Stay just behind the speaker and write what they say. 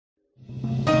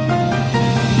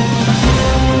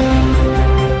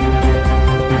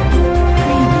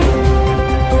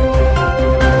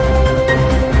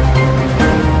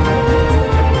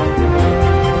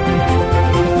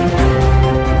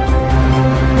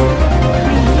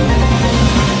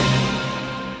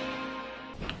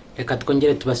reka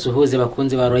twongere tubasuhuze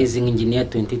bakunze ba Rising Engineer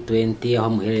 2020 aho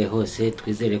muhereye hose,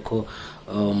 twizere ko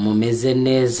mumeze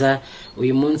neza.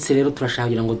 Uyu munsi rero turashaka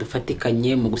kugira ngo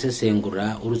dufatikanye mu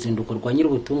gusesengura uruzinduko rwa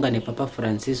nyir'ubutungane Papa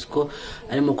Francisco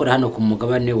arimo gukora hano ku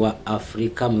mugabane wa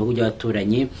Afrika mu bihugu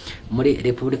by'abaturanyi muri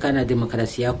Repubulika ya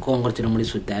Demokarasi ya Kongo turi muri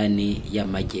Sudani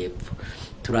y'Amajyepfo.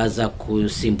 Turaza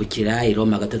kusimbukira i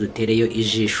Roma gato dutereyo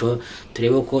ijisho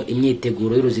turebe ko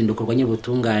imyiteguro y'uruzinduko rwa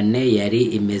nyir'ubutungane yari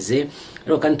imeze.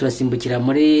 Rero kandi turasimbukira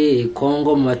muri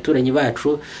Kongo mu baturanyi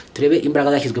bacu turebe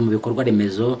imbaraga zashyizwe mu bikorwa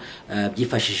remezo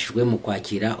byifashishijwe mu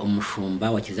kwakira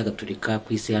umushumba wa Kiliziya Gatolika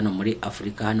ku isi hano muri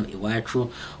Afrika, hano iwacu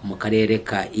mu karere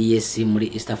ka EAC muri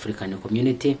East African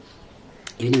Community.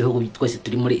 Ibindi bihugu twese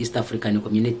turi muri East African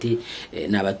Community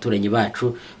n'abaturanyi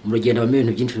bacu. Mu rugendo bamwe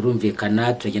ibintu byinshi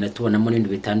birumvikana, turagenda tubonamo n'ibintu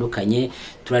bitandukanye,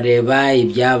 turareba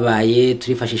ibyabaye,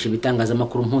 turifashisha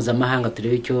ibitangazamakuru mpuzamahanga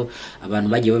turebe icyo abantu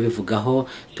bagiye babivugaho,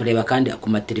 tureba kandi ku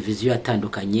mateleviziyo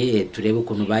atandukanye, turebe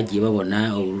ukuntu bagiye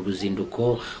babona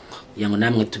uruzinduko yango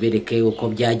namwe tubereke uko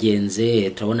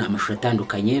byagenze. Turabona amashusho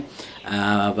atandukanye.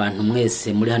 Abantu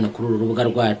mwese muri hano kuri urubuga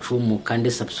rwacu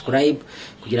mukande subscribe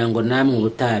kugira ngo namwe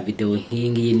ubutaha video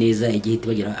nk'ingi neza igihita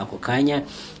bagera ako kanya,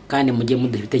 kandi mujye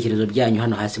muduha ibitekerezo byanyu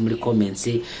hano hasi muri comments.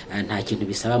 Nta kintu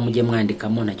bisaba, mujye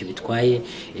mwandikamo, ntacyo bitwaye.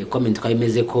 Comment kwa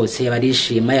imeze kose,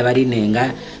 yabarishima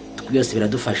yabarinenga, byose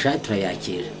biradufasha,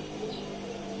 turayakira.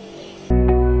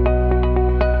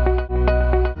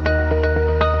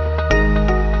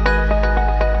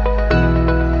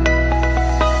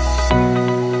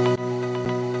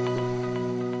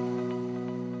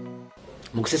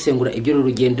 Mu gusesengura ibyo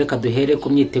urugendo reka duhere ku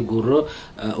myiteguro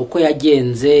uko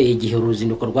yagenze, igihe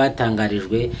uruzinduko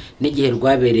rwatangarijwe n'igihe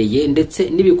rwabereye,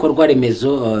 ndetse n'ibikorwa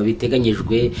remezo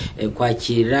biteganyijwe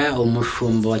kwakira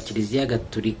umushumba wa Kiliziya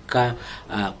Gatolika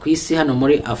ku isi hano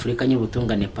muri Afrika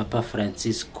nyir'ubutungane Papa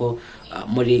Francisco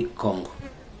muri Kongo.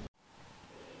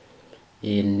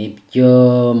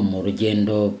 Nibyo mu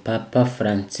rugendo Papa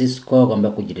Francisco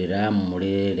agomba kugirira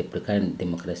muri Repubulika ya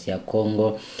Demokarasi ya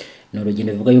Kongo. Ni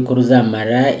urugendo bivuga yuko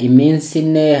ruzamara iminsi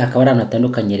 4, hakaba ari ahantu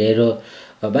hatandukanye rero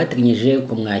bateganyije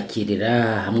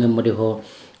kumwakirira. Hamwe muri ho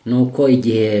nuko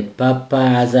igihe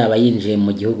Papa azaba yinjiye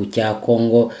mu gihugu cya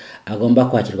Kongo agomba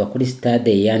kwakirwa kuri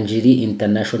stade ya Njiri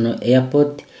International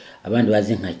Airport, abandi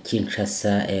bazi nka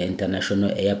Kinshasa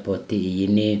International Airport. Iyi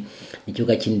ni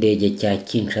ikibuga cy'indege cya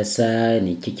Kinshasa,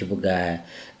 ni iki kibuga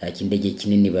cy'indege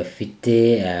kinini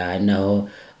bafite, naho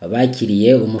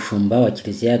bakiriye umushumba wa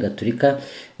Kiliziya Gatolika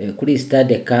kuri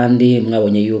stade. Kandi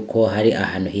mwabonye yuko hari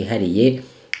ahantu hihariye,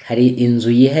 hari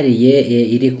inzu yihariye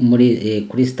iri muri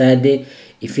kuri stade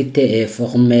ifite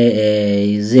forme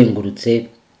izengurutse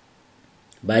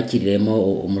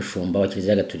bakiriremo umushumba wa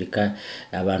Kiliziya Gatolika.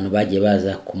 Abantu bagiye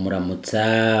baza kumuramutsa,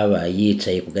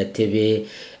 bayicaye ku gatebe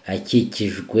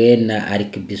akikijwe na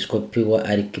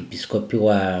arkibiskopi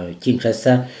wa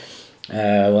Kinshasa.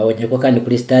 Wabonye ko kandi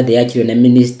kuri stade yakiriwe na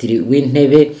Minisitiri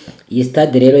w'Intebe. Iyi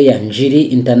stade rero ya Njiri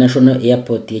International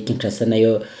Airport ya Kinshasa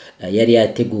nayo yari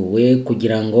yateguwe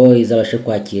kugira ngo izabashe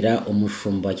kwakira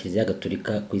umushumba wa Kiliziya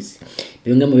Gatolika ku isi.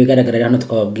 Bimwe mu bigaragara hano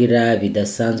twababwira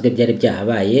bidasanzwe byari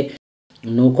byahabaye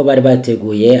nuko bari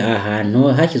bateguye ahantu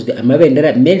hashyizwe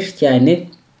amabendera menshi cyane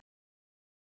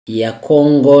ya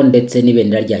Kongo ndetse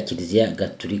n'ibendera rya Kiliziya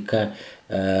Gatolika.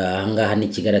 Ahangaha ni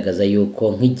kigaragaza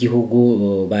yuko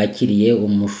nk'igihugu bakiriye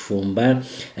umushumba,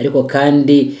 ariko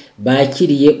kandi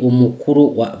bakiriye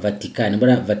umukuru wa Vatican.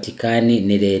 Bora Vatican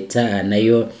ni leta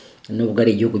nayo, nubwo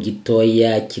ari igihugu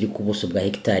gitoya kiri ku buso bwa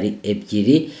hegitari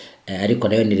 2, ariko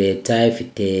nayo ni leta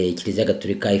ifite Kiliziya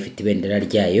Gatolika, ifite ibendera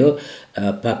ryayo.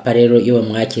 Papa rero iyo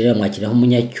bamwakiraho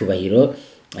umunyacyubahiro,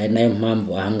 ari nayo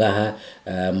mpamvu ahangaha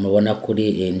mubona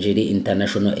kuri Njiri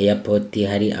International Airport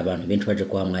hari abantu benshi baje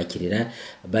kuhamwakirira,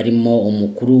 barimo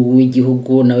umukuru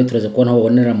w'igihugu nawe turaza kubona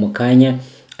babonera mu kanya.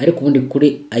 Ariko ubundi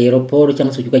kuri aeroport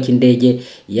cyangwa se ikibuga cy'indege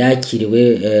yakiriwe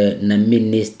na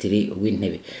Minisitiri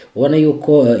w'Intebe. Ubona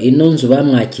yuko ino nzu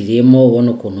bamwakiriyemo,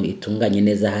 ubona ukuntu itunganye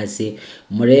neza hasi.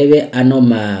 Murebe ano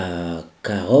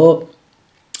makaro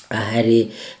ahari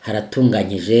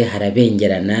haratunganyije,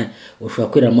 harabengerana,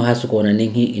 ushobora kwiramo hasi ukabona ni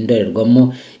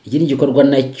nk'indorerwamo. Iki ni igikorwa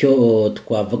nacyo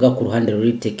twavuga ku ruhande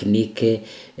ruri tekinike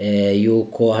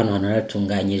yuko hano hantu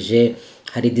haratunganyije.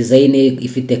 Hari design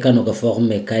ifite kano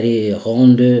gaforme kari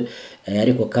ronde,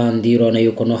 ariko kandi urabona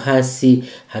yuko no hasi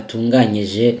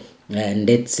hatunganyije,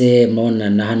 ndetse mubona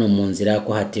na hano mu nzira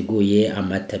ko hateguye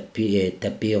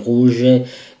tapi rouge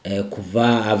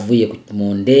kuva avuye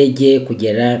mu ndege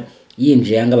kugera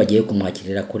yinjiye yanga bagiye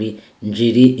kumwakirira kuri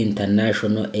Njiri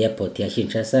International Airport ya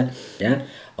Kinshasa.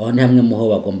 Aho ni hamwe mu ho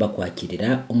bagomba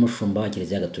kwakirira umushumba wa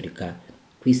Kiliziya Gatolika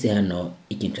ku isi hano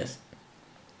i Kinshasa.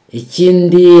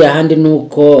 Ikindi ahandi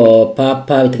nuko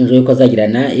papa biteganyijwe ko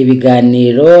azagirana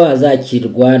ibiganiro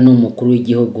azakirwa n'umukuru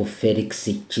w'igihugu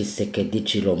Felix Tshisekedi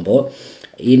Chilombo.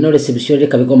 Ino reception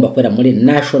ikaba igomba kubera muri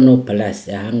National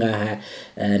Palace. Ahangaha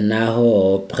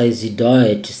naho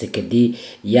President Tshisekedi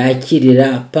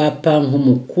yakirira papa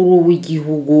nk'umukuru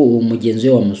w'igihugu umugenzi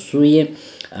we wamusuye,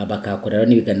 bakakorera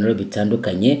n'ibiganiro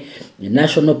bitandukanye.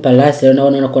 National Palace rero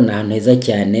naho nako nahantu heza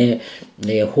cyane,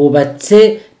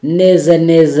 hubatse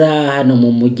neza hano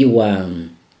mu mujyi wa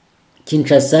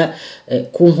Kinshasa,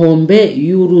 ku nkombe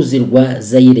y'uruzi rwa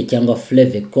Zaire cyangwa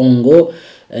Fleuve Congo.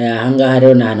 Ahangaha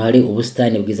rero nahantu hari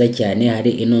ubusitani bwiza cyane, hari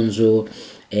ino nzu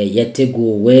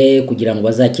yateguwe kugira ngo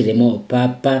bazakiremo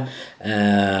papa.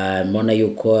 Mona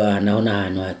yuko naho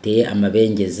nahantu hateye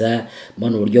amabengeza,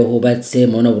 mona uburyo hubatse,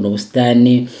 mona buno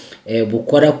busitani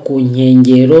bukora ku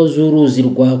nkengero z'uruzi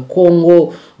rwa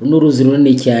Congo. N'uruzi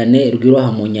runini cyane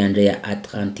rwiroha mu nyanja ya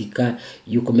Atlantika,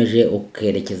 yukomeje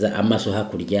ukerekeza amaso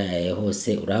hakurya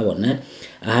hose urabona.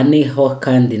 Aha niho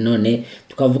kandi none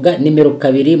tukavuga nimero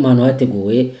 2 mu hantu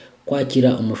hateguwe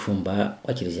kwakira umushumba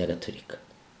wa Kiliziya Gatolika.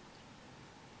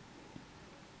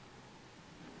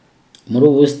 Muri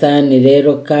ubusitani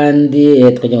rero kandi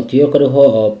twajya tuyoko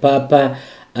ariho papa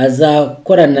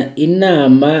azakorana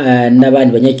inama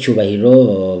n'abandi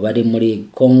banyacyubahiro bari muri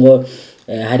Congo,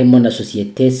 harimo na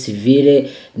societe civile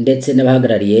ndetse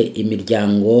n'abahagarariye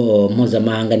imiryango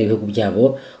mpuzamahanga n'ibihugu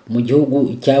byabo mu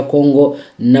gihugu cya Congo.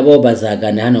 Nabo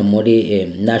bazagana hano muri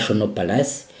National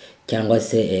Palace cyangwa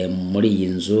se muri iyi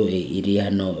nzu iri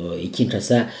hano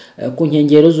Kinshasa ku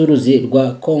nkengero z'uruzi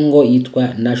rwa Congo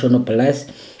yitwa National Palace.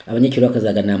 Abanyacyubahiro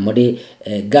bakazagana muri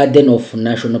Garden of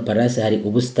National Palace, hari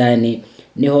ubusitani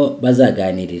niho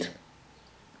bazaganirira.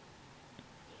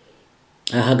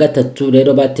 Aha gatatu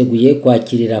rero bateguye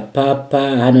kwakirira papa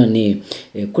hano ni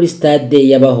kuri stade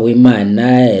y'abahowe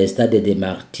Imana, Stade des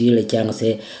Martyrs cyangwa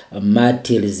se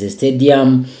Martyrs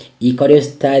Stadium. Ikore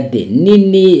stade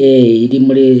nini iri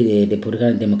muri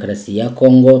Repubulika Demokarasi ya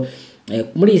Congo.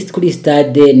 Kuri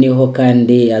stade niho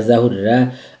kandi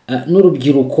azahurira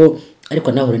n'urubyiruko,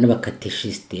 ariko nahure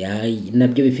n'abakateshiste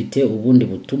nabyo bifite ubundi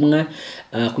butumwa,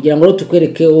 kugira ngo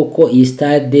tukwereke uko iyi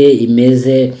stade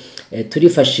imeze.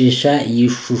 Turifashisha iyi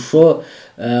shusho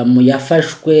mu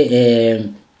yafashwe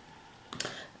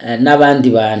n'abandi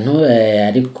bantu,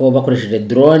 ariko bakoresheje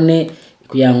drone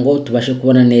kugira ngo tubashe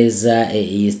kubona neza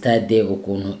iyi stade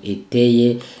ukuntu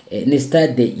iteye. Ni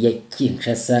stade ya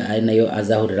Kinshasa, ari nayo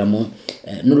azahuriramo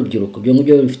n'urubyiruko. Byo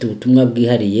ngibyo bifite ubutumwa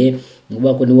bwihariye,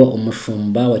 nguba ko niwo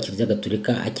umushumba wa Kiliziya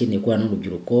Gatolika akeneye kubana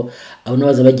n'urubyiruko, aho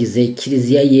nabaza bagize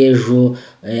Kiliziya y'ejo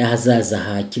hazaza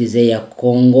ha Kiliziya ya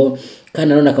Congo. Kandi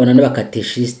nanone akabona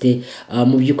n'abakateshiste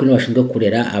mu by'ukuri bashinzwe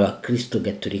kurera abakristo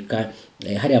Gatolika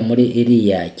hariya muri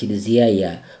iriya Kiliziya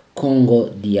ya Congo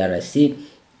DRC.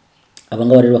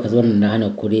 Abangaba rero bakazabona hano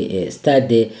kuri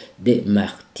Stade des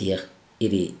Martyrs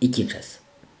iri Kinshasa.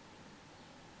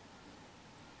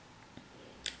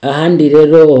 Ahandi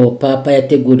rero papa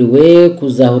yateguriwe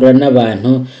kuzahura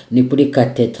n'abantu ni kuri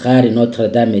Cathedrale Notre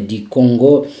Dame du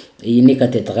Congo. Iyi ni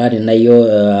katedrale nayo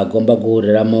agomba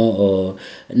guhuriramo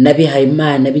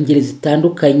n'abihayimana b'ingeri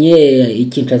zitandukanye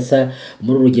Kinshasa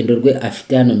muri urugendo rwe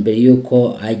afite hano mbere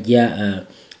yuko ajya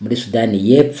muri Sudani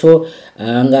y'Epfo.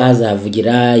 Ahangaha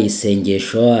azavugira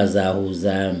isengesho,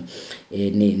 azahuza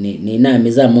ni inama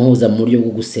izamuhuza mu buryo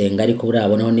bwo gusenga, ariko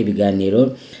burabonaho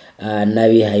n'ibiganiro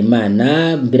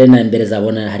n'abihayimana. Mbere na mbere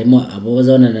zabona harimo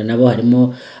abozabonana nabo,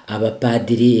 harimo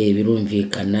abapadiri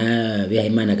birumvikana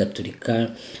bihayimana Gatolika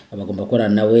abagomba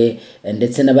korana nawe,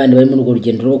 ndetse n'abandi bari muri urwo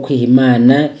rugendo rwo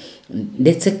kwihimana.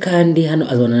 Ndetse kandi hano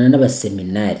azabonana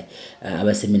n'abaseminari,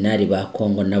 abaseminari ba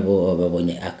Congo nabo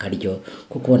babonye akaryo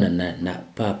ko kubonana na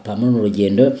papa muri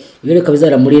urugendo. Iyo reka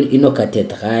bizara muri ino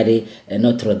Cathedrale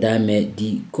Notre Dame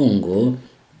du Congo,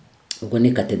 ubwo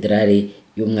ni katedrale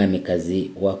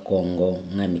y'umwamikazi wa Congo,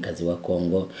 umwamikazi wa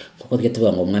Congo kuko twe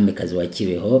tuvuga ngo umwamikazi wa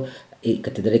Kibeho.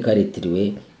 Katedrale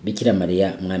karitiriwe Bikira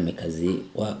Maria umwamikazi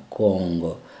wa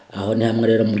Congo. Aho ni hamwe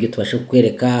rero mu byo tubashe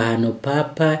kwereka hano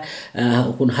papa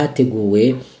ukuntu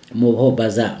hateguwe mu ho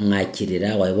baza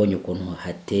mwakirira. Wabonye ukuntu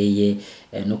hateye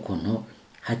n'ukuntu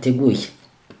hateguye.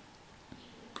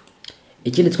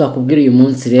 Ikindi twakubwira uyu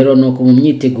munsi rero nuko mu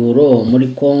myiteguro muri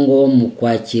Congo mu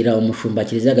kwakira umushumba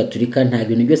Kiliziya Gatolika nta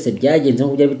bintu byose byagenze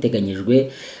nk'uko byari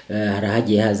biteganyijwe.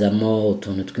 Harahagiye hazamo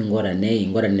utuntu tw'ingorane,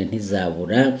 ingorane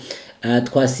ntizabura.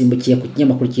 Twasimbukiye ku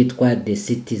kinyamakuru cyitwa The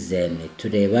Citizen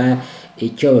tureba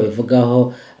icyo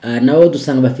babivugaho. Nabo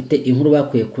dusanga bafite inkuru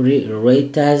bakuye kuri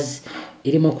Reuters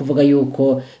irimo kuvuga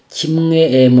yuko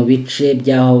kimwe mu bice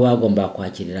byaho bagomba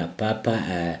kwakirira papa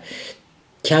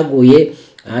cyaguye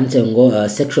handitse ngo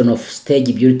section of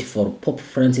stage built for Pope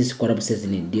Francis collapses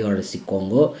in DRC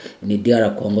Congo, ni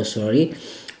DR Congo sorry.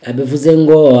 Bivuze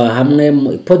ngo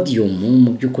hamwe podium,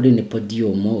 mu by'ukuri ni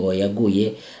podium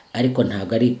yaguye, ariko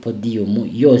ntabwo ari podium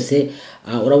yose.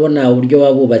 Urabona uburyo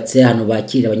babubatse hano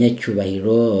bakira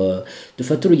abanyacyubahiro.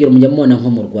 Dufata urugero mujya mubona nko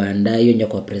mu Rwanda iyo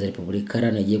nyakubahwa perezida wa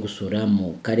repubulika nagiye gusura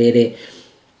mu karere,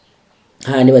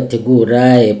 handi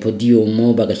bategura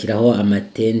podium bagashyiraho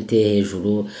amatente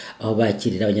hejuru aho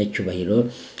bakirira abanyacyubahiro.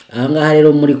 Ahangaha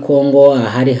rero muri Congo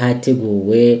hari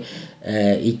hateguwe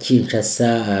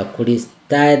Kinshasa kuri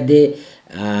stade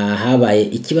habaye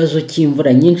ikibazo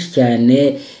cy'imvura nyinshi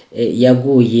cyane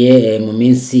yaguye mu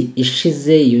minsi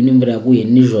ishize. Iyo n'imvura yaguye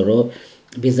nijoro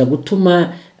biza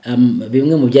gutuma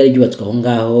bimwe mu byari byubatswe aho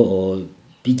ngaho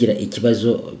bigira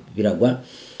ikibazo biragwa.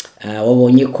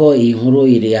 Wabonye ko iyi nkuru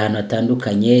iri ahantu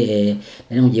hatandukanye,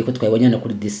 nari nkugiye ko twayibonye hano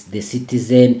kuri The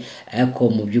Citizen, ariko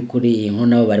mu by'ukuri iyi nkuru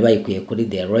nabo bari bayikuye kuri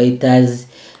The Reuters,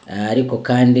 ariko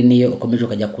kandi niyo ukomeje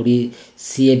ukajya kuri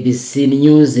CBC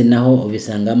News naho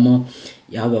ubisangamo,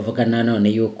 aho bavuga nanone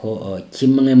yuko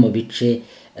kimwe mu bice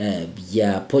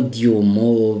bya podium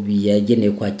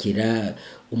byagenewe kwakira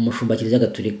umushumba Kiliziya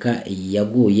Gatolika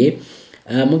yaguye.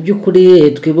 Mu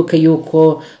by'ukuri twibuke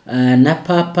yuko na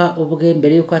Papa ubwe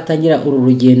mbere yuko atangira uru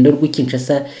rugendo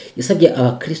rw'Kinshasa yasabye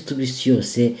abakristo b'isi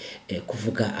yose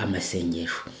kuvuga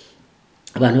amasengesho.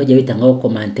 Abantu bagiye bitangaho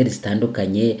commentaire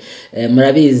zitandukanye.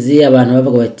 Murabizi abantu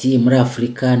bavuga bati muri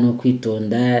Afrika no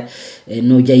kwitonda,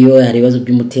 nujyayo hari ibibazo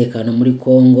by'umutekano muri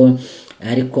Congo,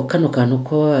 ariko kano kantu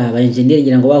ko abaengineer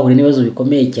ngira ngo bahure n'ibibazo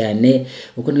bikomeye cyane,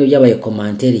 kuko niyo byabaye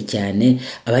commentaire cyane.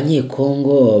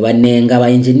 Abanyekongo banenga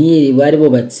abaengineer bari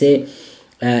bubatse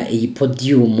iyi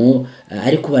podium,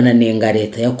 ariko bananenga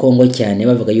leta ya Congo cyane,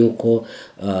 bavuga yuko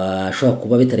ashobora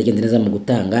kuba bitaragenze neza mu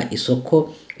gutanga isoko.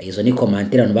 Izo ni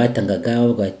commentaire abantu batangaga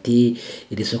bavuga ati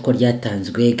iri soko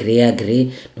ryatanzwe gré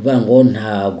nuvuga ngo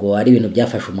ntago ari ibintu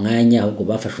byafashe umwanya, ahubwo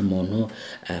bafashe umuntu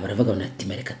baravuga bati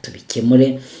reka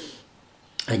tubikemure,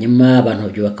 hanyuma abantu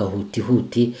babyubaka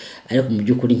huti. Ariko mu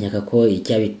by'ukuri nkeka ko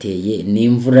icyabiteye ni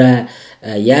imvura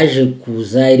yaje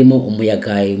kuza irimo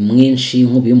umuyaga mwinshi,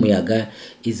 inkubi y'umuyaga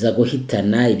iza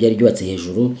guhitana ibyari byubatse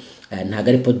hejuru. Ntago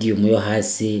ari podium yo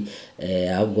hasi,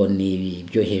 ahubwo ni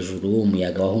ibyo hejuru.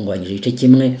 Umuyaga wahungabanyije igice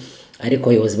kimwe, ariko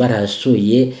abayobozi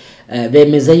barahasuye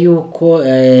bemeza yuko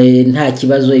nta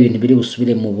kibazo, ibintu biri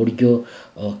busubire mu buryo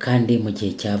kandi mu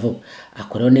gihe cya vuba.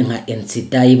 Akoreho ni nka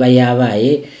incident iba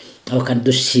yabaye, aho kandi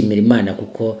dushimira Imana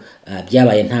kuko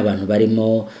byabaye nta bantu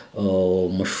barimo.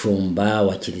 Umushumba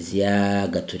wa Kiliziya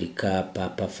Gatolika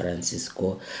Papa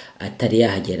Francisco atari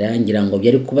yahagera, ngira ngo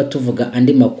byari kuba tuvuga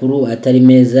andi makuru atari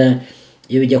meza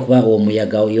iyo bijya kuba uwo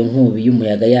muyaga, iyo nkubi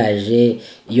y'umuyaga yaje,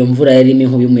 iyo mvura yarimo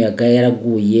inkubi y'umuyaga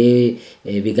yaraguye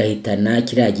bigahitana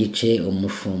kiriya gice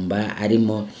umushumba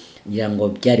arimo, ngira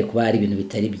ngo byari kuba ari ibintu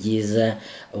bitari byiza.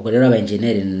 Ubwo rero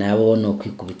abaengineer nabo no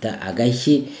kwikubita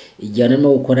agashyi igihe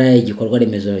barimo gukora igikorwa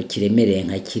remezo kiremereye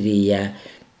nka kiriya,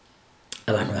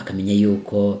 abantu bakamenya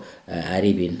yuko ari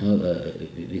ibintu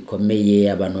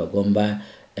bikomeye abantu bagomba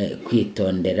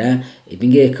kwitondera.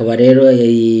 Ibingiye akaba rero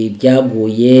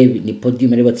byaguye ni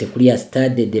podium yubatse kuri ya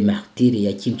Stade des Martyrs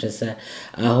ya Kinshasa,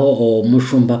 aho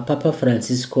umushumba Papa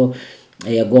Francisco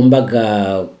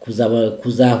yagombaga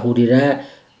kuzahurira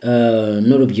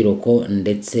n'urubyiruko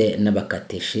ndetse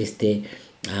n'abakateshiste.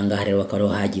 Ahangaha rero bakaba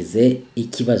hagize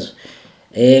ikibazo.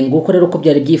 Nguko rero uko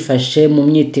byari byifashe mu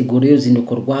myiteguro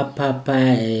y'uruzinduko rwa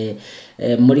Papa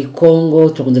muri Congo.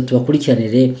 Tukunze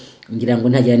tubakurikiranire, ngira ngo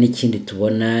ntagira n'ikindi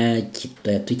tubona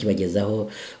tukibagezaho,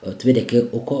 tubereke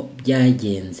uko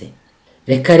byagenze.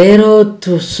 Reka rero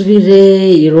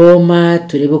tusubire i Roma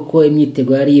turebe uko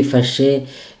imyiteguro yari yifashe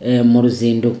mu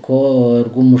ruzinduko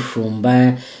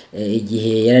rw'umushumba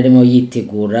igihe yararimo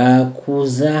yitegura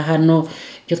kuza hano.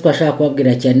 Icyo twashaka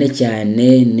kubabwira cyane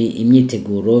cyane ni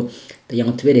imyiteguro, kugira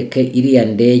ngo tubereke iriya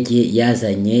ndege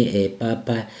yazanye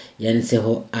Papa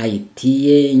yanditseho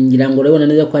ITA. Ngira ngo urabona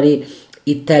neza ko ari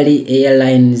Italy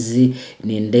Airlines,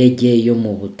 ni indege yo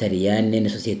mu Butaliyane, ni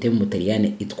sosiyete yo mu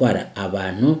Butaliyane itwara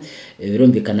abantu.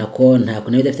 Birumvikana ko nta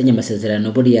kuntu bidafitanye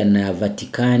amasezerano buriya na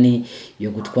Vatican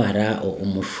yo gutwara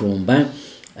umushumba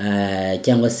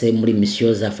cyangwa se muri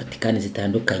mission za Vatican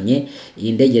zitandukanye.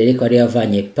 Iyi ndege rero ikaba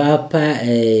yavanye Papa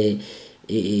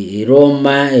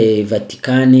Roma,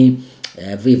 Vatican,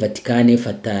 avuye Vatican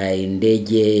ifata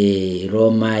indege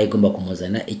Roma igomba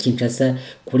kumuzana i Kinshasa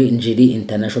kuri Njiri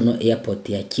International Airport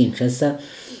ya Kinshasa.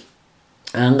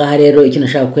 Ahangaha rero icyo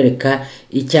nashaka kwereka,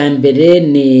 icya mbere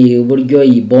ni uburyo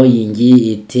iyi Boeing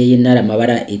iteye, n'ara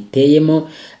amabara iteyemo.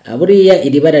 buriya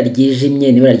iri bara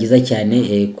ryijimye ni ibara ryiza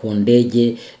cyane ku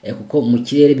ndege kuko mu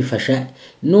kirere bifasha,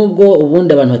 nubwo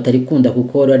ubundi abantu batarikunda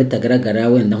kuko riba ritagaragara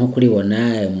wenda nko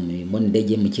kuribona mu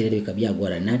ndege mu kirere bikaba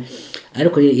byagorana,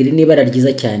 ariko iri ni ibara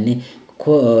ryiza cyane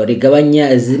ko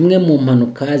rigabanya zimwe mu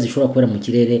mpanuka zishobora kubera mu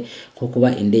kirere nko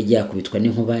kuba indege yakubitwa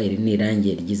n'inkuba. Iri ni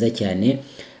irangi ryiza cyane.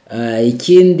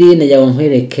 Ikindi najya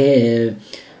nkwereke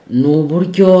ni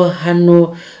uburyo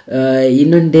hano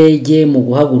ino ndege mu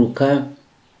guhaguruka,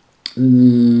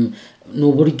 ni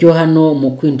uburyo hano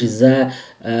mu kwinjiza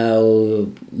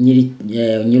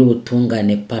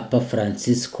nyir'ubutungane Papa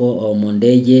Francisco mu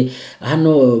ndege.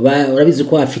 Hano urabizi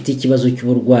ko afite ikibazo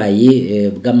cy'uburwayi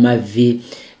bw'amavi,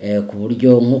 ku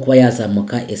buryo nko kuba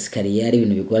yazamuka esikariye ari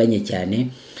ibintu bigoranye cyane.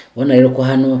 Ubona rero ko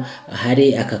hano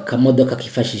hari aka kamodoka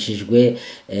kifashishijwe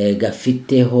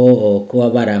gafiteho kuba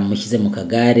baramushyize mu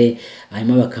kagare,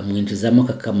 hanyuma bakamwinjizamo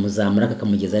kakamuzamura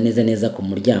kakamugeza neza ku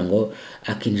muryango,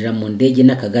 akinjira mu ndege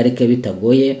n'akagare ke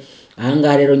bitagoye.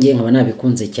 Ahangaha rero ngiye nkaba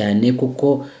nabikunze cyane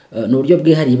kuko ni uburyo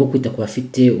bwihariye bwo kwita ku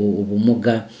bafite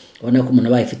ubumuga. Ubona ko umuntu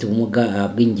abaye afite ubumuga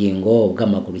bw'ingingo,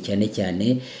 bw'amaguru cyane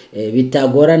cyane,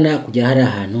 bitagorana kugera hari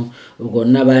ahantu. Ubwo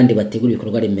n'abandi bategura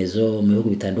ibikorwa remezo mu bihugu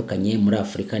bitandukanye muri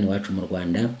Afurika n'iwacu mu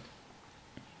Rwanda,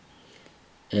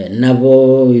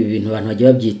 nabo ibintu abantu bajya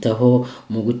babyitaho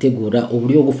mu gutegura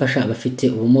uburyo bwo gufasha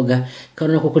abafite ubumuga.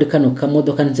 Kandi nako kuri kano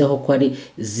kamodoka nzeho ko ari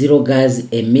zero gas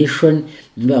emission,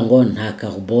 niba ngo nta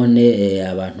carbone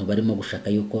abantu barimo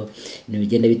gushaka yuko ibintu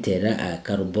bigenda bitera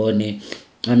carbone.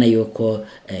 Urabona yuko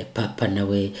Papa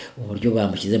nawe uburyo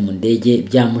bamushyize mu ndege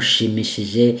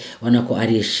byamushimishije, ubona ko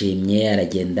arishimye,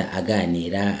 aragenda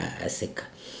aganira aseka.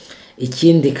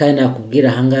 Ikindi kandi nakubwira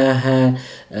ahangaha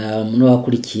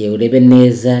n'uwakurikiye urebe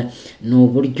neza, ni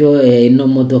uburyo ino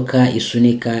modoka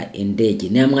isunika indege.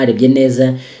 Niba mwarebye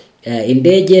neza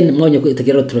indege mwabonye ko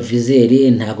itagira retroviseur,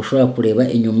 ntabwo ushobora kureba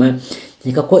inyuma.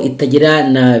 Nkeka ko itagira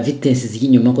na vitesse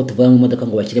z'inyuma ko tuvuga mu modoka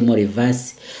ngo bashyiremo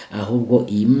reverse, ahubwo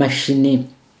iyi mashini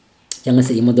cyangwa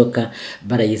se imodoka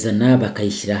barayizana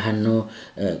bakayishyira hano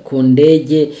ku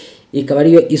ndege, ikaba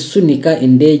ariyo isunika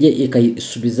indege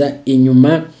ikayisubiza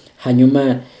inyuma,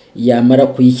 hanyuma yamara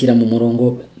kuyishyira mu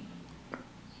murongo,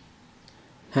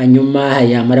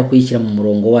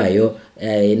 wayo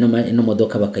ino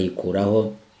modoka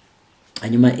bakayikuraho,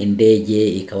 hanyuma indege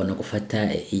ikabona gufata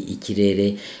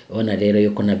ikirere. Ubona rero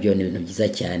yuko nabyo ni ibintu byiza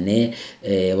cyane.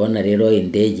 Ubona rero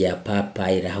indege ya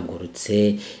Papa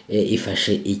irahagurutse,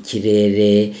 ifashe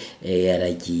ikirere,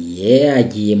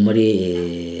 agiye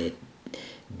muri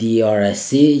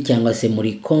DRC cyangwa se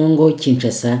muri Congo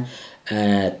Kinshasa.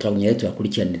 Turabonye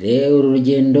turakurikiranire uru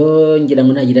rugendo, ngira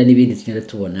ngo ntagira n'ibindi tugenda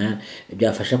tubona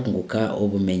byafasha kunguka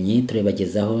ubumenyi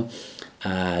turebagezaho.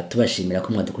 Tubashimira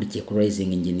ko mwadukurikiye kuri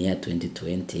Rising Engineer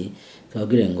 2020.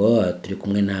 Twabwire ngo turi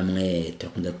kumwe namwe,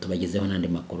 turakunda tubagezeho n'andi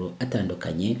makuru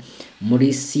atandukanye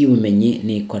muri si y'ubumenyi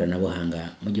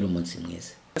n'ikoranabuhanga. Mugire umunsi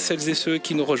mwiza. Celles et ceux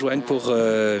qui nous rejoignent pour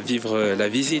vivre la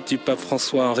visite du pape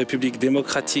François en République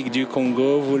démocratique du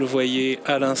Congo. Vous le voyez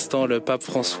à l'instant, le pape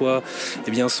François,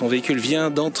 son véhicule vient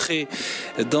d'entrer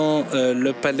dans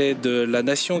le palais de la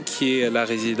Nation, qui est la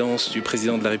résidence du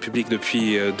président de la République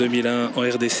depuis 2001 en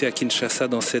RDC à Kinshasa,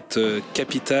 dans cette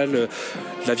capitale.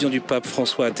 L'avion du pape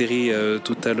François atterrit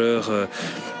tout à l'heure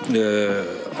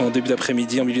en début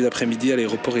d'après-midi, en milieu d'après-midi à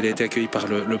l'aéroport. Il a été accueilli par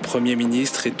le Premier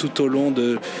ministre, et tout au long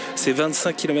de ces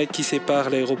 25 km qui séparent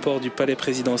l'aéroport du palais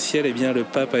présidentiel, le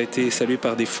pape a été salué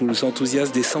par des foules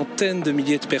enthousiastes. Des centaines de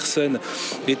milliers de personnes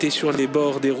étaient sur les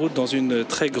bords des routes dans une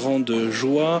très grande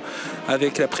joie,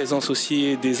 avec la présence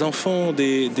aussi des enfants,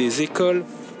 des écoles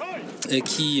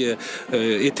qui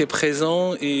étaient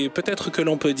présents. Et peut-être que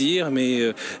l'on peut dire,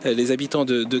 mais les habitants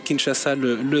de Kinshasa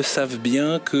le savent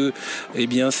bien, que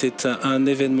c'est un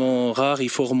événement rare. Il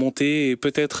faut remonter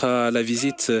peut-être à la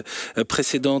visite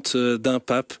précédente d'un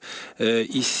pape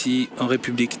ici en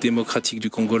République démocratique du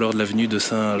Congo lors de l'avenue de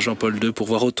Saint-Jean-Paul II pour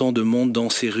voir autant de monde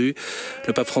dans ces rues.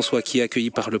 Le pape François qui est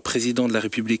accueilli par le président de la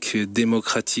République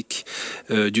démocratique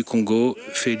du Congo,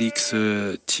 Félix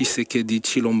Tshisekedi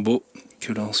Tshilombo,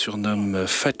 que l'on surnomme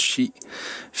Fachi,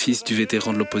 fils du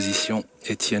vétéran de l'opposition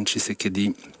Étienne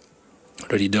Tshisekedi.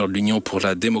 Le leader de l'Union pour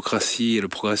la démocratie et le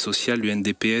progrès social,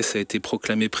 l'UNDPS, a été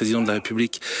proclamé président de la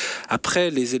République après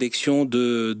les élections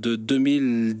de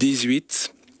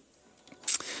 2018.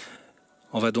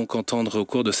 On va donc entendre au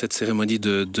cours de cette cérémonie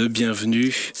de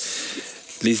bienvenue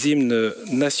les hymnes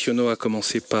nationaux, à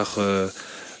commencer par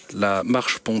la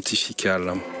marche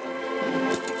pontificale.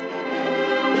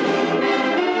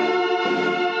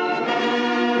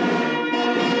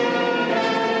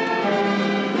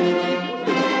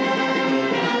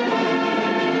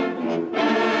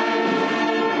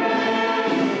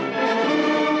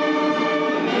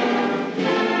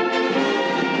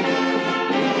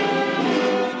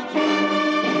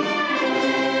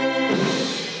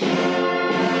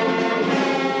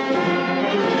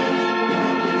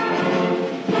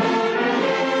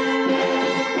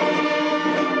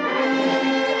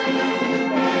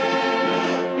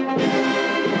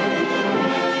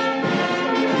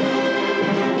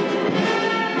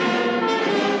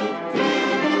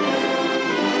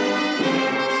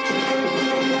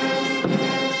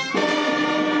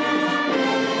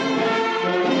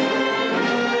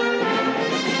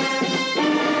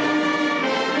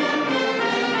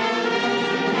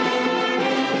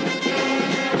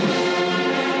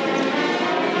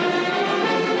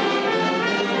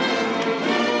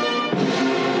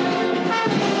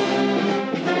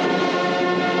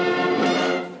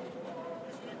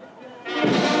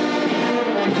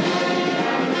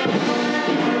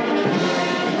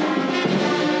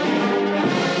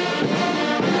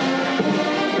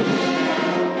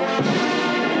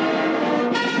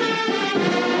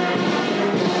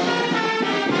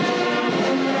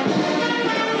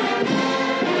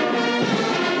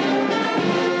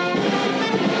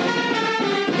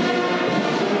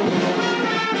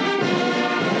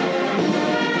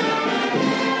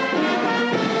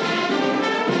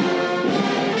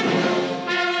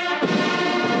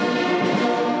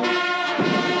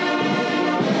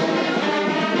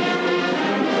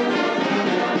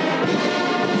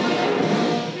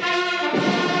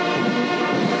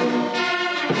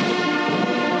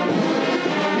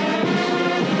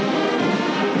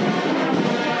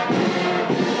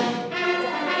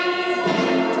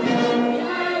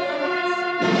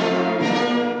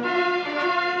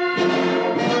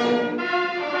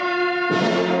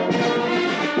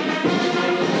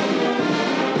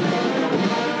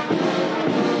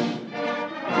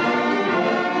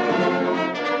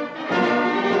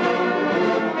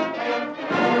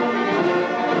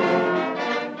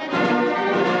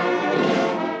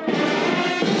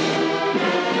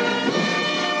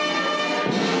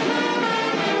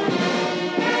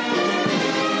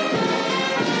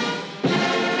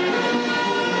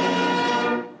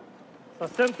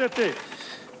 sainteté.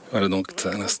 Voilà donc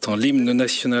à l'instant l'hymne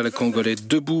national congolais,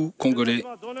 Debout Congolais,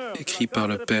 écrit par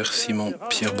le père Simon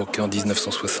Pierre Bocquet en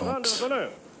 1960.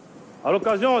 À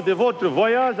l'occasion de votre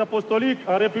voyage apostolique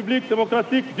en République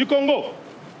démocratique du Congo,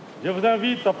 je vous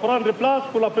invite à prendre place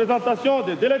pour la présentation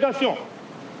des délégations.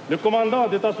 Le commandant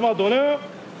détachement d'honneur,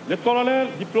 le colonel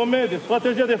diplômé de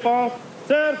stratégie de défense,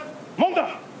 Serge Monga.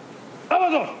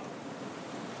 Amazon.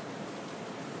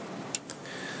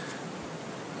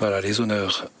 Voilà les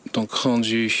honneurs donc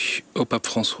rendus au pape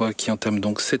François qui entame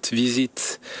donc cette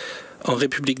visite en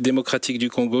République démocratique du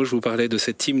Congo. Je vous parlais de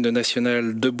cet hymne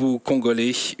national Debout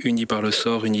Congolais, unis par le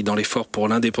sort, unis dans l'effort pour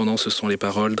l'indépendance, ce sont les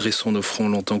paroles. Dressons nos fronts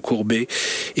longtemps courbés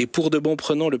et pour de bon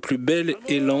prenons le plus bel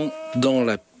élan dans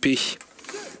la paix.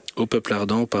 Au peuple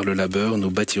ardent, par le labeur,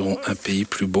 nous bâtirons un pays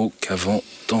plus beau qu'avant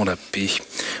dans la paix.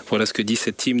 Voilà ce que dit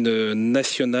cet hymne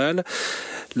national.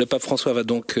 Le pape François va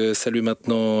donc saluer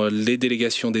maintenant les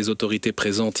délégations des autorités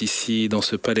présentes ici dans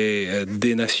ce palais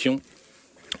des Nations.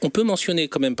 On peut mentionner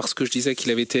quand même, parce que je disais qu'il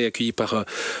avait été accueilli par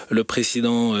le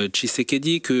président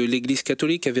Tshisekedi, que l'Église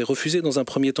catholique avait refusé dans un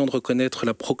premier temps de reconnaître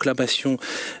la proclamation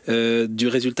du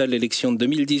résultat de l'élection de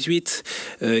 2018,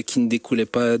 qui ne découlait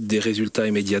pas des résultats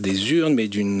immédiats des urnes, mais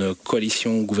d'une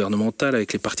coalition gouvernementale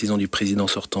avec les partisans du président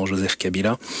sortant Joseph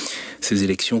Kabila. Ces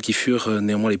élections qui furent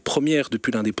néanmoins les premières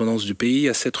depuis l'indépendance du pays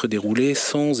à s'être déroulées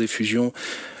sans effusion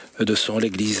de sang.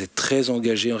 L'Église est très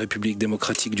engagée en République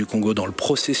démocratique du Congo dans le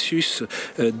processus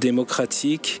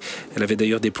démocratique. Elle avait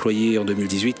d'ailleurs déployé en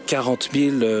 2018 40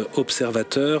 000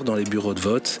 observateurs dans les bureaux de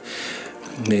vote.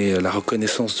 Mais la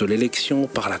reconnaissance de l'élection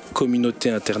par la communauté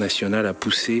internationale a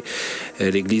poussé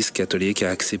l'Église catholique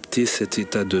à accepter cet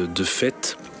état de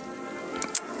fait.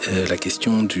 La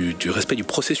question du respect du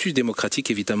processus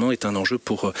démocratique, évidemment, est un enjeu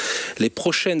pour les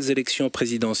prochaines élections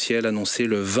présidentielles annoncées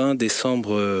le 20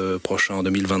 décembre prochain, en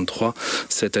 2023,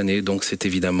 cette année. Donc c'est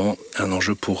évidemment un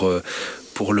enjeu pour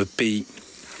le pays.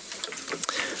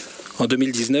 En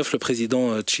 2019, le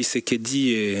président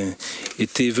Tshisekedi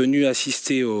était venu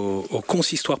assister au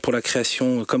consistoire pour la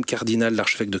création comme cardinal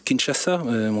l'archevêque de Kinshasa,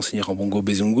 Monseigneur Ambongo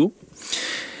Bezungu.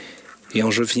 Et en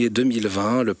janvier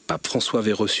 2020, le pape François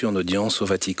avait reçu en audience au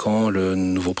Vatican le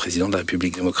nouveau président de la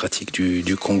République démocratique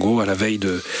du Congo à la veille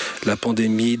de la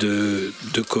pandémie de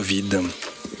Covid.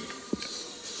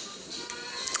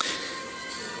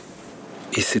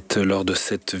 Et c'est lors de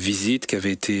cette visite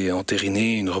qu'avait été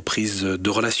entérinée une reprise de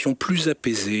relations plus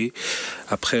apaisées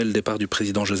après le départ du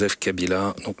président Joseph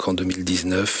Kabila, donc en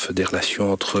 2019, des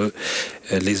relations entre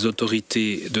les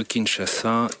autorités de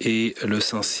Kinshasa et le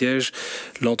Saint-Siège.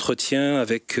 L'entretien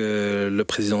avec le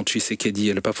président Tshisekedi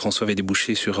et le pape François avait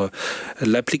débouché sur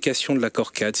l'application de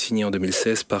l'accord cadre signé en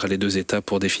 2016 par les deux États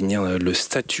pour définir le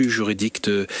statut juridique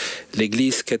de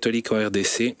l'Église catholique en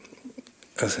RDC.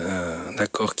 Un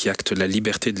accord qui acte la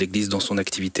liberté de l'Église dans son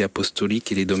activité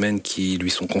apostolique et les domaines qui lui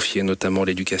sont confiés, notamment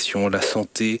l'éducation, la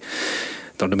santé,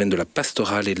 dans le domaine de la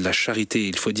pastorale et de la charité.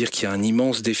 Il faut dire qu'il y a un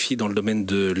immense défi dans le domaine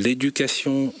de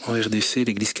l'éducation en RDC.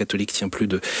 L'Église catholique tient plus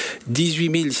de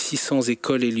 18 600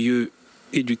 écoles et lieux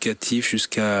éducatifs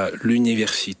jusqu'à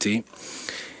l'université.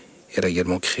 Elle a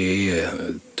également créé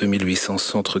 2800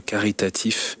 centres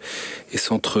caritatifs et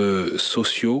centres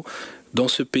sociaux. Dans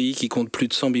ce pays qui compte plus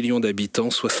de 100 millions d'habitants,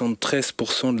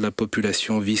 73% de la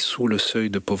population vit sous le seuil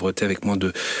de pauvreté avec moins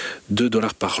de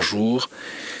 $2 par jour.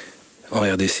 En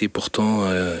RDC, pourtant,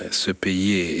 ce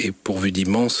pays est pourvu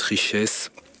d'immenses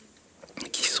richesses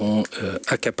qui sont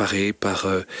accaparées par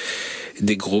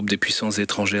des groupes, des puissances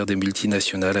étrangères, des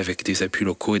multinationales avec des appuis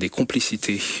locaux et des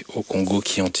complicités au Congo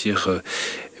qui en tirent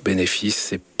bénéfice.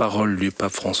 Ces paroles du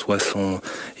pape François sont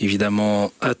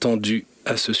évidemment attendues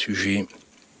à ce sujet.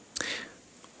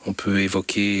 On peut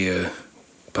évoquer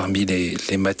parmi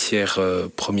les matières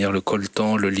premières le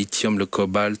coltan, le lithium, le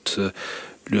cobalt,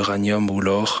 l'uranium ou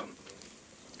l'or.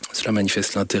 Cela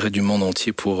manifeste l'intérêt du monde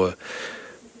entier pour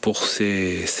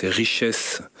ces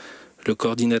richesses. Le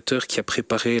coordinateur qui a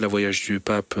préparé la voyage du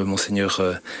pape, Monseigneur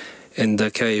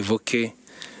Ndaka, évoquait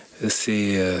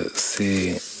ces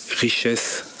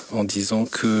richesses en disant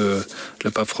que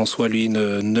le pape François, lui,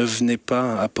 ne venait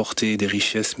pas apporter des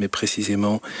richesses, mais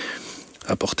précisément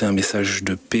apporter un message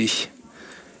de paix.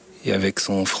 Et avec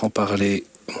son franc-parler,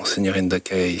 Monseigneur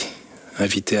Ndaka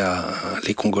invitait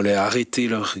les Congolais à arrêter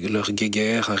leur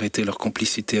guéguerre, arrêter leur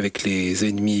complicité avec les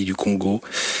ennemis du Congo,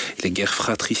 les guerres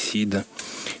fratricides.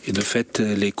 Et de fait,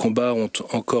 les combats ont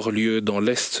encore lieu dans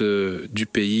l'est du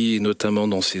pays, et notamment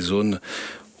dans ces zones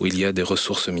où il y a des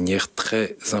ressources minières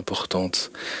très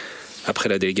importantes. Après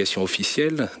la délégation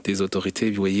officielle des autorités,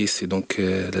 vous voyez, c'est donc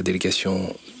la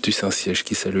délégation du Saint-Siège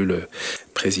qui salue le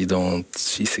président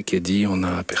Tshisekedi. On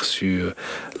a aperçu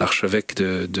l'archevêque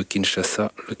de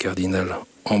Kinshasa, le cardinal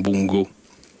Ambungo.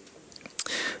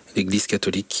 L'Église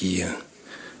catholique qui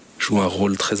joue un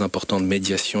rôle très important de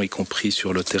médiation, y compris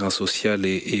sur le terrain social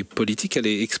et politique. Elle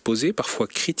est exposée, parfois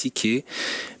critiquée,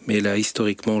 mais elle a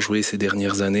historiquement joué ces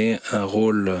dernières années un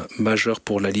rôle majeur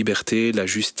pour la liberté, la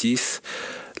justice,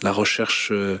 la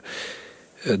recherche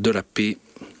de la paix.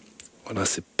 Voilà,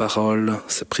 ces paroles,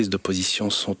 ces prises de position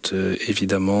sont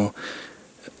évidemment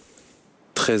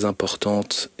très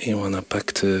importantes et ont un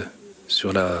impact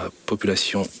sur la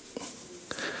population.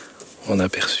 On a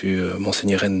aperçu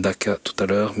Monseigneur Ndaka tout à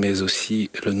l'heure, mais aussi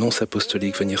le nonce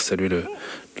apostolique venir saluer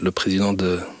le président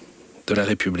de la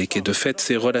République. Et de fait,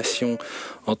 ces relations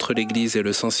entre l'Église et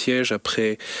le Saint-Siège,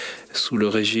 après, sous le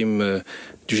régime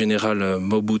du général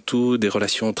Mobutu, des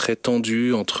relations très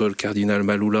tendues entre le cardinal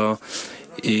Malula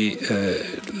et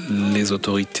les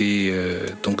autorités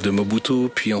donc de Mobutu,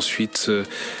 puis ensuite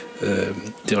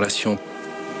des relations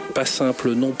pas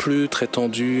simples non plus, très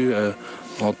tendues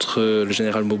entre le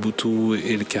général Mobutu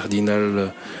et le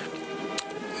cardinal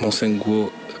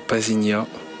Monsengwo Pazinia.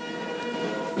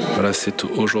 Voilà, c'est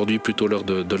aujourd'hui plutôt l'heure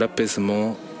de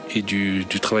l'apaisement et du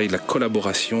travail de la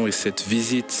collaboration, et cette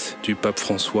visite du pape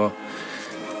François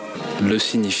le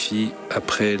signifie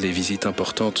après les visites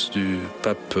importantes du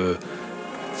pape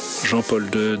Jean-Paul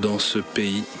II dans ce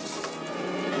pays.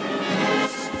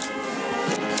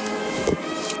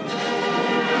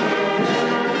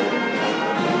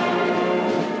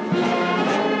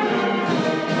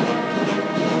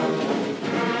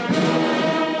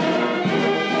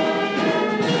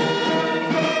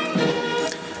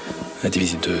 Des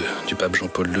visites du pape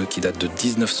Jean-Paul II qui date de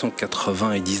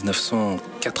 1980 et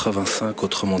 1985.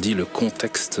 Autrement dit, le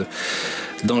contexte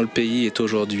dans le pays est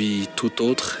aujourd'hui tout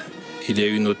autre. Il y a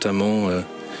eu notamment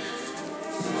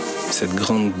cette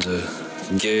grande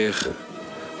guerre,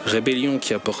 rébellion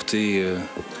qui a porté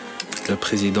le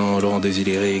président Laurent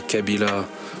Désiré Kabila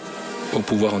au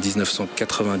pouvoir en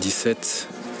 1997.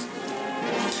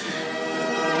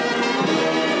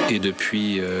 Et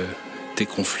depuis des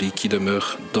conflits qui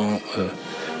demeurent dans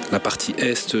la partie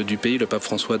est du pays. Le pape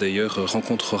François d'ailleurs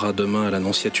rencontrera demain à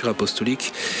l'Annonciature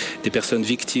apostolique des personnes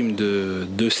victimes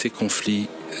de ces conflits,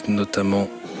 notamment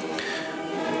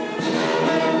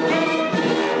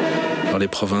dans les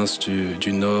provinces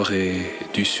du nord et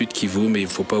du sud Kivu, mais il ne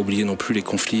faut pas oublier non plus les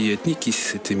conflits ethniques qui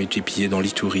s'étaient multipliés dans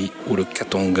l'Ituri ou le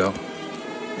Katanga.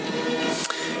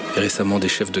 Et récemment, des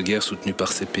chefs de guerre soutenus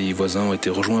par ces pays voisins ont été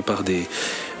rejoints par des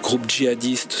groupes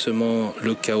djihadistes semant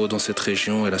le chaos dans cette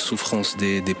région et la souffrance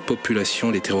des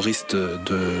populations. Les terroristes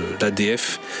de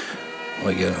l'ADF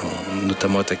ont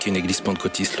notamment attaqué une église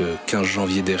pentecôtiste le 15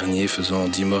 janvier dernier, faisant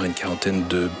 10 morts et une quarantaine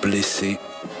de blessés.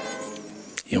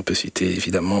 Et on peut citer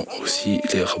évidemment aussi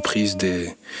les reprises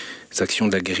des actions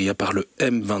de la guérilla par le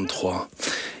M23.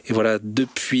 Et voilà,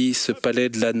 depuis ce palais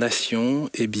de la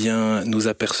nation, eh bien, nous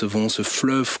apercevons ce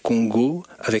fleuve Congo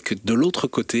avec de l'autre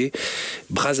côté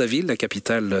Brazzaville, la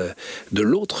capitale de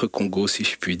l'autre Congo, si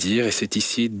je puis dire. Et c'est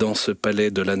ici, dans ce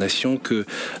palais de la nation, que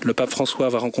le pape François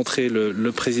va rencontrer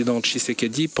le président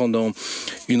Tshisekedi pendant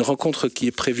une rencontre qui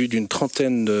est prévue d'une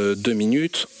trentaine de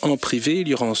minutes en privé. Il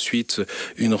y aura ensuite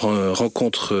une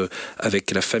rencontre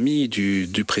avec la famille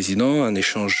du président, un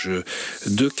échange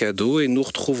de cadeaux, et nous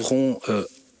retrouverons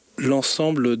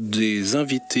l'ensemble des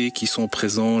invités qui sont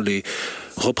présents, les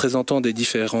représentants des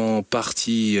différents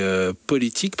partis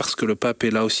politiques, parce que le pape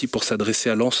est là aussi pour s'adresser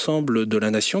à l'ensemble de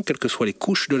la nation, quelles que soient les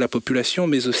couches de la population,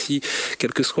 mais aussi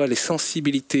quelles que soient les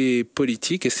sensibilités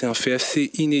politiques. Et c'est un fait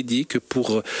assez inédit que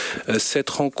pour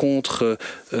cette rencontre,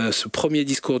 ce premier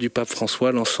discours du pape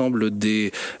François, l'ensemble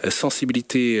des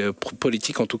sensibilités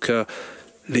politiques, en tout cas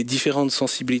les différentes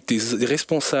sensibilités, les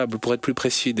responsables, pour être plus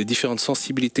précis, des différentes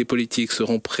sensibilités politiques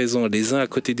seront présents les uns à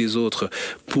côté des autres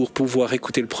pour pouvoir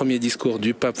écouter le premier discours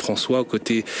du pape François aux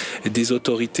côtés des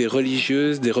autorités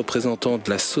religieuses, des représentants de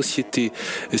la société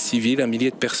civile. Un millier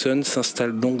de personnes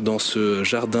s'installent donc dans ce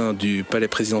jardin du palais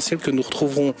présidentiel que nous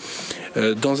retrouverons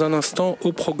dans un instant.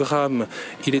 Au programme,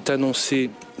 il est annoncé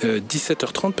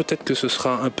 17h30, peut-être que ce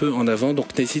sera un peu en avant,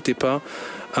 donc n'hésitez pas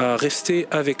à rester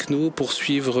avec nous pour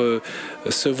suivre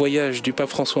ce voyage du pape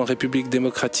François en République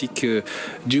démocratique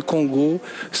du Congo.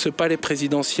 Ce palais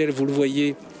présidentiel, vous le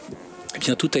voyez, Eh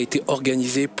bien, tout a été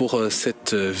organisé pour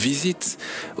cette visite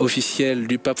officielle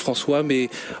du pape François, mais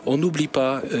on n'oublie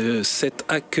pas cet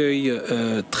accueil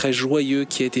très joyeux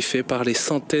qui a été fait par les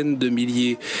centaines de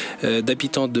milliers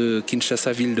d'habitants de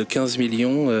Kinshasa, ville de 15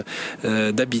 millions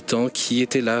d'habitants, qui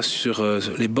étaient là sur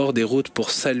les bords des routes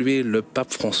pour saluer le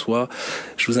pape François.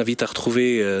 Je vous invite à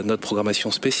retrouver notre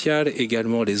programmation spéciale,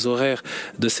 également les horaires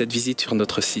de cette visite sur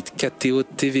notre site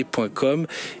ktotv.com,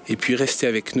 et puis restez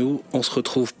avec nous. On se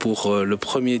retrouve pour le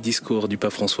premier discours du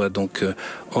pape François, donc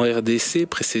en RDC,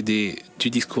 précédé du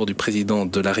discours du président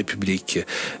de la République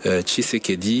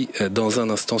Tshisekedi. Dans un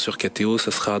instant sur KTO,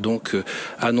 ça sera donc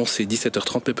annoncé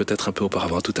 17h30, mais peut-être un peu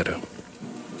auparavant. À tout à l'heure.